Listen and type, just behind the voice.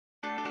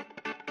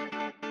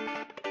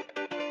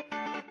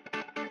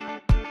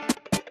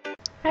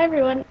Hi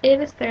everyone,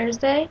 it is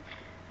Thursday.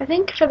 I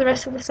think for the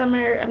rest of the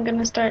summer I'm going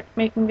to start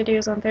making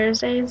videos on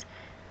Thursdays,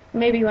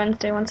 maybe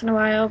Wednesday once in a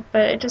while,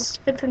 but it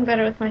just fits in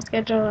better with my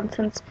schedule, and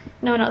since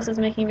no one else is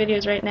making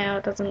videos right now,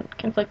 it doesn't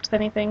conflict with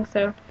anything,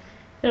 so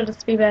it'll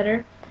just be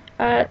better.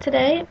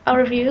 Today I'll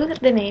review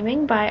The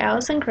Naming by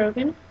Alison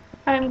Croggon.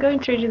 I'm going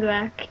to read you the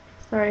back.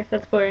 Sorry if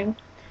that's boring.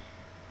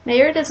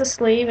 Mayard is a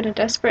slave in a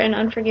desperate and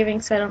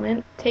unforgiving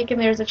settlement, taken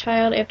there as a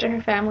child after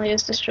her family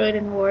is destroyed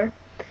in war.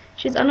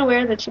 She is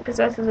unaware that she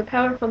possesses a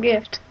powerful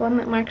gift, one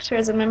that marks her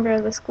as a member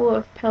of the school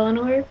of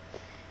Pelennor.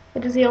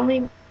 It is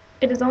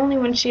only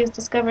when she is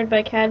discovered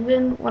by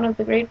Cadvin, one of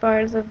the great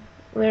bards of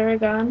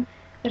Lyragon,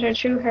 that her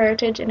true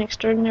heritage and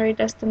extraordinary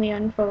destiny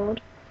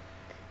unfold.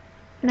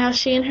 Now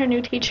she and her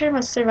new teacher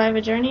must survive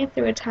a journey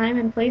through a time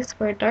and place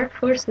where dark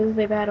forces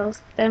they battle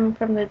stem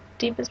from the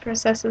deepest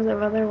recesses of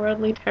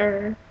otherworldly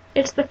terror.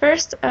 It's the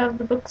first of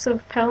the Books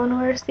of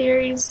Pelennor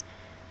series.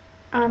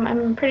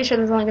 I'm pretty sure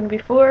there's only going to be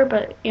 4,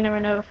 but you never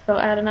know if they'll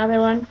add another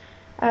one.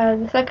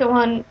 The second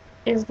one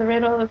is The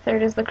Riddle, the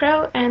third is The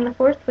Crow, and the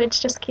fourth,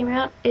 which just came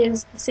out,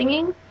 is The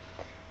Singing.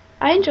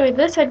 I enjoyed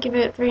this. I'd give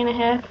it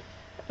 3.5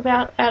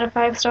 about out of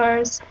 5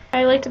 stars.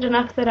 I liked it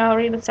enough that I'll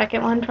read the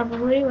second one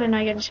probably when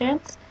I get a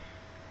chance.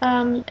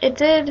 It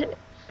did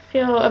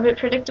feel a bit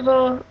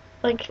predictable.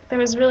 Like, there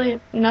was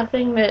really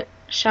nothing that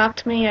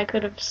shocked me. I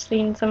could have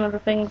seen some of the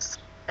things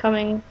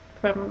coming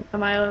from a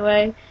mile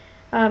away.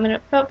 And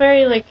it felt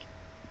very,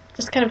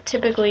 just kind of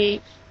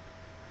typically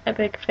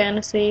epic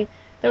fantasy.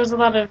 There was a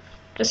lot of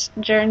just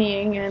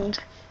journeying and,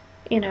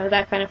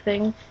 that kind of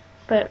thing.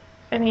 But,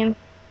 I mean,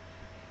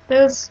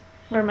 those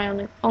were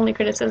my only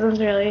criticisms,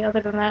 really. Other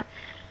than that,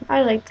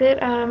 I liked it.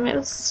 It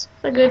was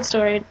a good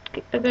story,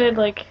 a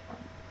good,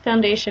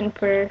 foundation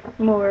for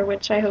more,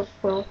 which I hope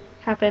will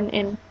happen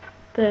in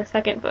the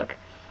second book.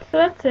 So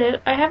that's it.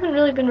 I haven't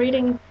really been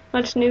reading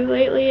much new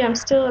lately. I'm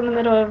still in the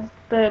middle of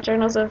the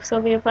Journals of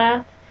Sylvia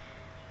Plath.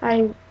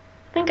 I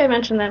think I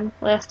mentioned them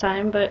last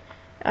time, but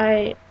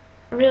I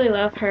really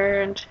love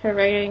her and her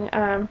writing,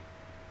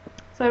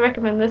 so I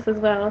recommend this as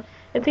well.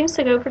 It seems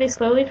to go pretty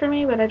slowly for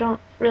me, but I don't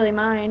really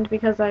mind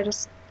because I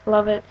just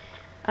love it.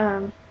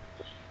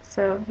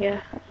 So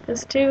yeah,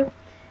 this too.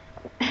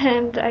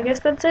 And I guess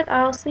that's it.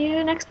 I'll see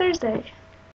you next Thursday.